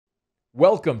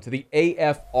Welcome to the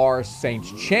AFR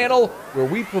Saints channel, where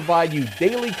we provide you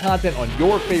daily content on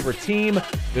your favorite team,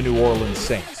 the New Orleans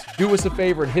Saints. Do us a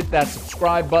favor and hit that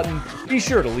subscribe button. Be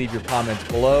sure to leave your comments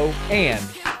below and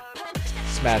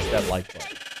smash that like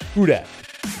button. Who dat?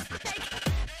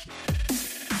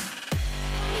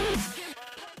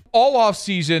 All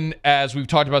offseason, as we've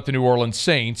talked about the New Orleans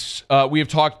Saints, we have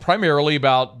talked primarily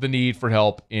about the need for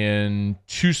help in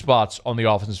two spots on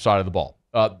the offensive side of the ball.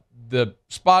 The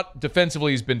spot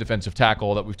defensively has been defensive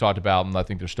tackle that we've talked about, and I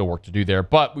think there's still work to do there.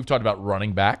 But we've talked about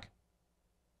running back.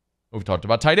 We've talked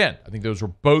about tight end. I think those were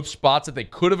both spots that they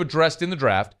could have addressed in the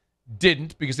draft.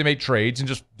 Didn't, because they made trades and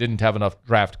just didn't have enough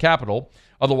draft capital.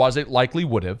 Otherwise, they likely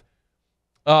would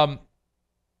have.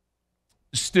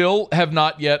 Still have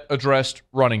not yet addressed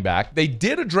running back. They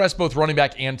did address both running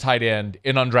back and tight end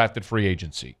in undrafted free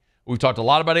agency. We've talked a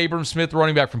lot about Abram Smith,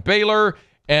 running back from Baylor.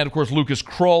 And, of course, Lucas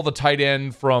Krull, the tight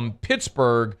end from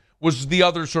Pittsburgh, was the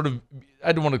other sort of,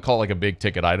 I don't want to call it like a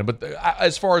big-ticket item, but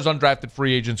as far as undrafted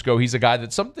free agents go, he's a guy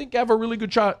that some think have a really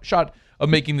good shot of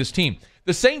making this team.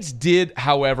 The Saints did,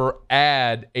 however,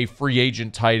 add a free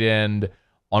agent tight end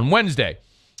on Wednesday.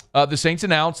 The Saints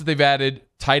announced that they've added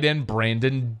tight end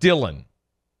Brandon Dillon.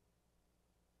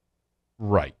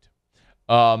 Right.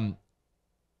 I'm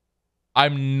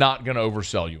not going to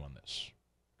oversell you on this.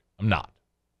 I'm not.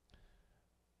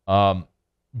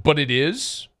 But it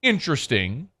is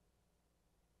interesting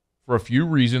for a few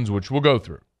reasons, which we'll go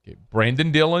through. Okay, Brandon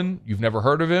Dillon, you've never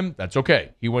heard of him. That's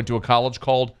okay. He went to a college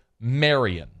called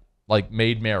Marion, like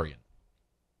Maid Marian,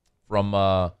 from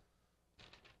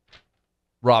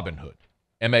Robin Hood,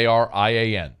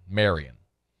 Marian, Marion.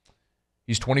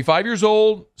 He's 25 years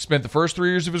old, spent the first 3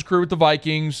 years of his career with the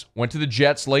Vikings, went to the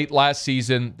Jets late last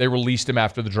season. They released him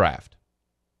after the draft.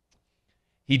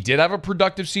 He did have a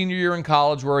productive senior year in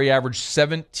college where he averaged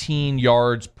 17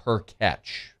 yards per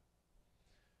catch.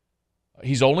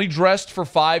 He's only dressed for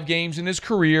 5 games in his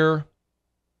career,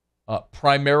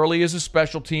 primarily as a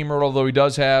special teamer, although he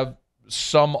does have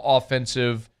some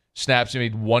offensive snaps. He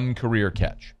made 1 career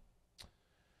catch.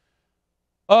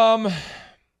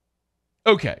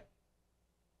 Okay.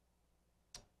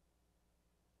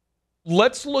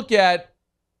 Let's look at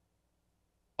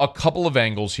a couple of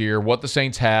angles here, what the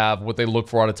Saints have, what they look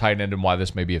for out of tight end, and why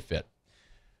this may be a fit.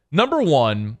 Number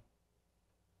one,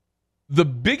 the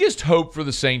biggest hope for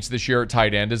the Saints this year at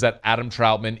tight end is that Adam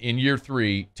Trautman in year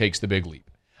 3 takes the big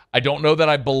leap. I don't know that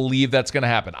I believe that's going to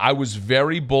happen. I was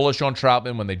very bullish on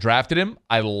Trautman when they drafted him.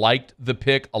 I liked the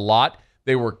pick a lot.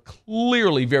 They were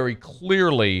clearly, very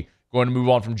clearly going to move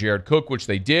on from Jared Cook, which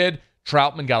they did.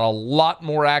 Trautman got a lot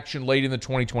more action late in the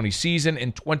 2020 season.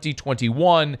 In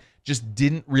 2021, just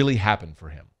didn't really happen for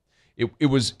him. He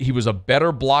was a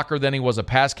better blocker than he was a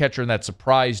pass catcher, and that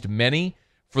surprised many.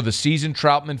 For the season,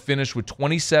 Trautman finished with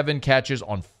 27 catches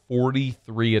on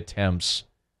 43 attempts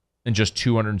and just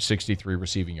 263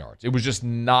 receiving yards. It was just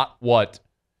not what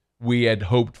we had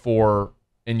hoped for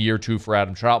in year 2 for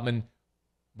Adam Trautman.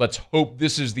 Let's hope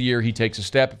this is the year he takes a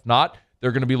step. If not,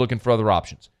 they're going to be looking for other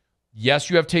options. Yes,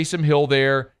 you have Taysom Hill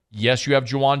there. Yes, you have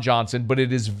Garner-Johnson, but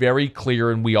it is very clear,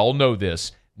 and we all know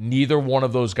this, neither one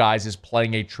of those guys is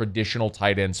playing a traditional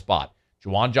tight end spot.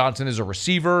 Garner-Johnson is a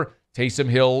receiver. Taysom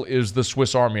Hill is the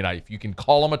Swiss Army knife. You can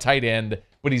call him a tight end,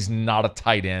 but he's not a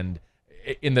tight end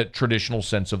in the traditional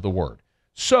sense of the word.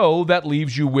 So that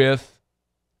leaves you with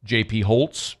J.P.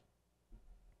 Holtz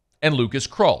and Lucas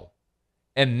Krull.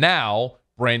 And now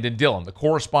Brandon Dillon. The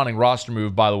corresponding roster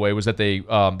move, by the way, was that they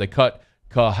cut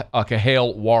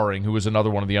Kahale Warring, who was another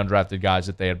one of the undrafted guys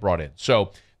that they had brought in.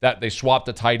 So that they swapped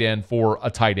a tight end for a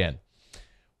tight end.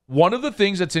 One of the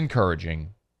things that's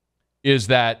encouraging is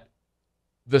that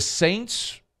the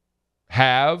Saints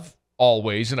have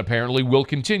always, and apparently will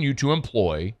continue to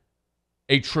employ,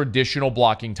 a traditional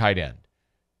blocking tight end.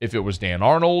 If it was Dan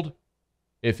Arnold,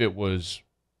 if it was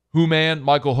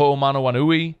Michael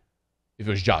Ho'omanawanui, if it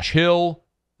was Josh Hill,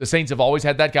 the Saints have always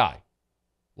had that guy.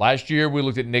 Last year, we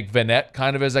looked at Nick Vannett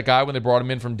kind of as that guy when they brought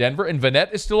him in from Denver, and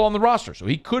Vannett is still on the roster, so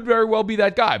he could very well be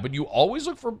that guy, but you always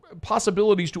look for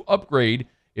possibilities to upgrade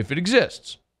if it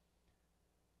exists.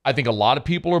 I think a lot of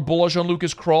people are bullish on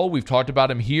Lucas Krull. We've talked about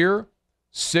him here.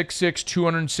 6'6",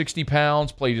 260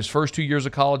 pounds, played his first 2 years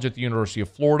of college at the University of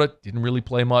Florida, didn't really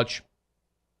play much,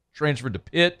 transferred to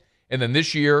Pitt, and then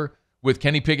this year, with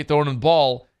Kenny Pickett throwing the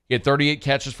ball, he had 38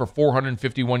 catches for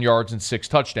 451 yards and 6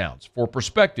 touchdowns. For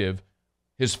perspective,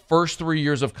 his first 3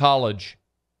 years of college,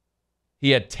 he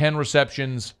had 10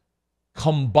 receptions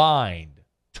combined,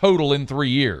 total in 3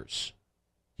 years.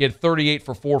 He had 38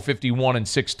 for 451 and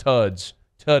 6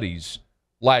 tutties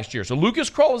last year. So Lucas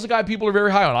Krull is a guy people are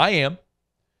very high on. I am.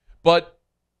 But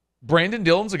Brandon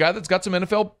Dillon's a guy that's got some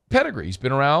NFL pedigree. He's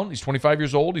been around. He's 25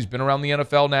 years old. He's been around the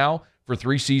NFL now for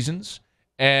 3 seasons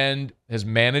and has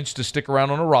managed to stick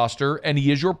around on a roster, and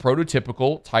he is your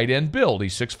prototypical tight end build.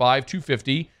 He's 6'5",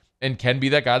 250, and can be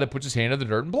that guy that puts his hand in the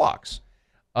dirt and blocks.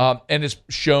 And has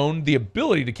shown the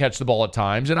ability to catch the ball at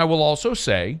times. And I will also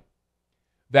say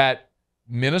that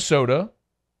Minnesota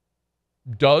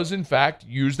does, in fact,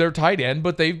 use their tight end,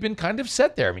 but they've been kind of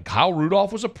set there. I mean, Kyle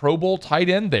Rudolph was a Pro Bowl tight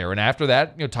end there. And after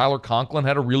that, Tyler Conklin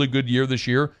had a really good year this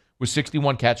year with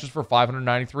 61 catches for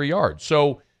 593 yards.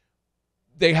 So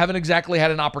they haven't exactly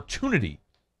had an opportunity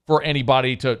for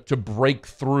anybody to break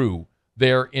through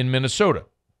there in Minnesota.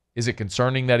 Is it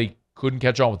concerning that he couldn't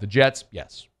catch on with the Jets?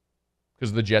 Yes,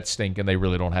 because the Jets stink and they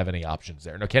really don't have any options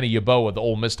there. Now, Kenny Yeboah, the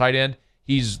Ole Miss tight end,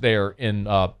 he's there in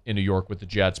New York with the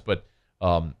Jets, but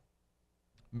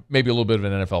maybe a little bit of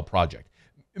an NFL project.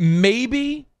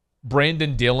 Maybe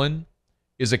Brandon Dillon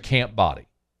is a camp body.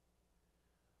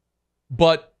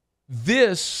 But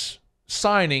this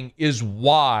signing is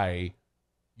why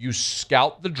you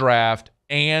scout the draft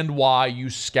and why you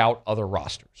scout other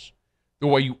rosters. The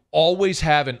way you always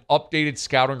have an updated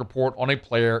scouting report on a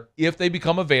player. If they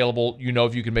become available, you know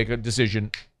if you can make a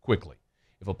decision quickly.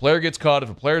 If a player gets cut, if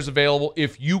a player is available,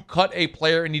 if you cut a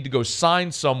player and need to go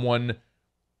sign someone,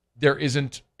 there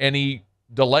isn't any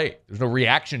delay. There's no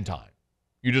reaction time.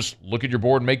 You just look at your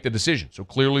board and make the decision. So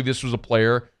clearly this was a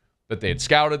player that they had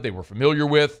scouted, they were familiar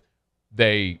with,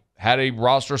 they had a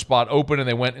roster spot open, and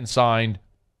they went and signed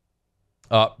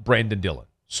Brandon Dillon.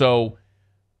 So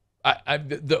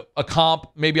a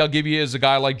comp maybe I'll give you is a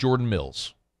guy like Jordan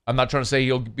Mills. I'm not trying to say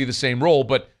he'll be the same role,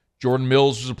 but Jordan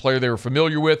Mills was a player they were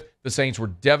familiar with. The Saints were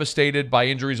devastated by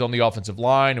injuries on the offensive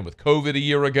line, and with COVID a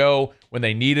year ago, when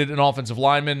they needed an offensive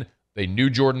lineman, they knew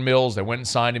Jordan Mills. They went and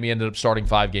signed him. He ended up starting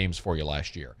 5 games for you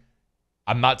last year.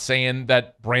 I'm not saying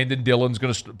that Brandon Dillon's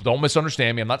going to don't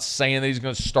misunderstand me. I'm not saying that he's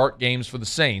going to start games for the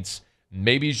Saints.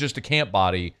 Maybe he's just a camp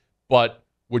body, but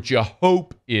what you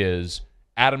hope is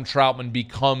Adam Trautman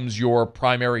becomes your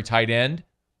primary tight end,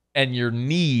 and your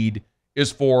need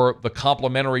is for the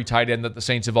complementary tight end that the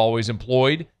Saints have always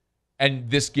employed, and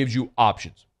this gives you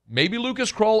options. Maybe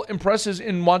Lucas Krull impresses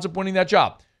and winds up winning that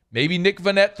job. Maybe Nick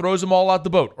Vannett throws them all out the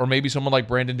boat, or maybe someone like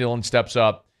Brandon Dillon steps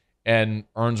up and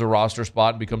earns a roster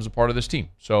spot and becomes a part of this team.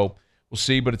 So we'll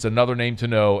see, but it's another name to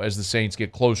know as the Saints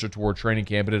get closer toward training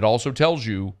camp, and it also tells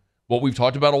you what we've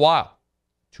talked about a while.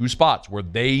 2 spots where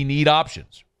they need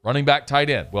options. Running back, tight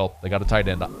end. Well, they got a tight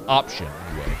end option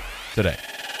anyway today.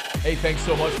 Hey, thanks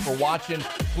so much for watching.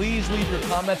 Please leave your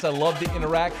comments. I love to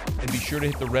interact. And be sure to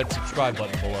hit the red subscribe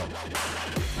button below.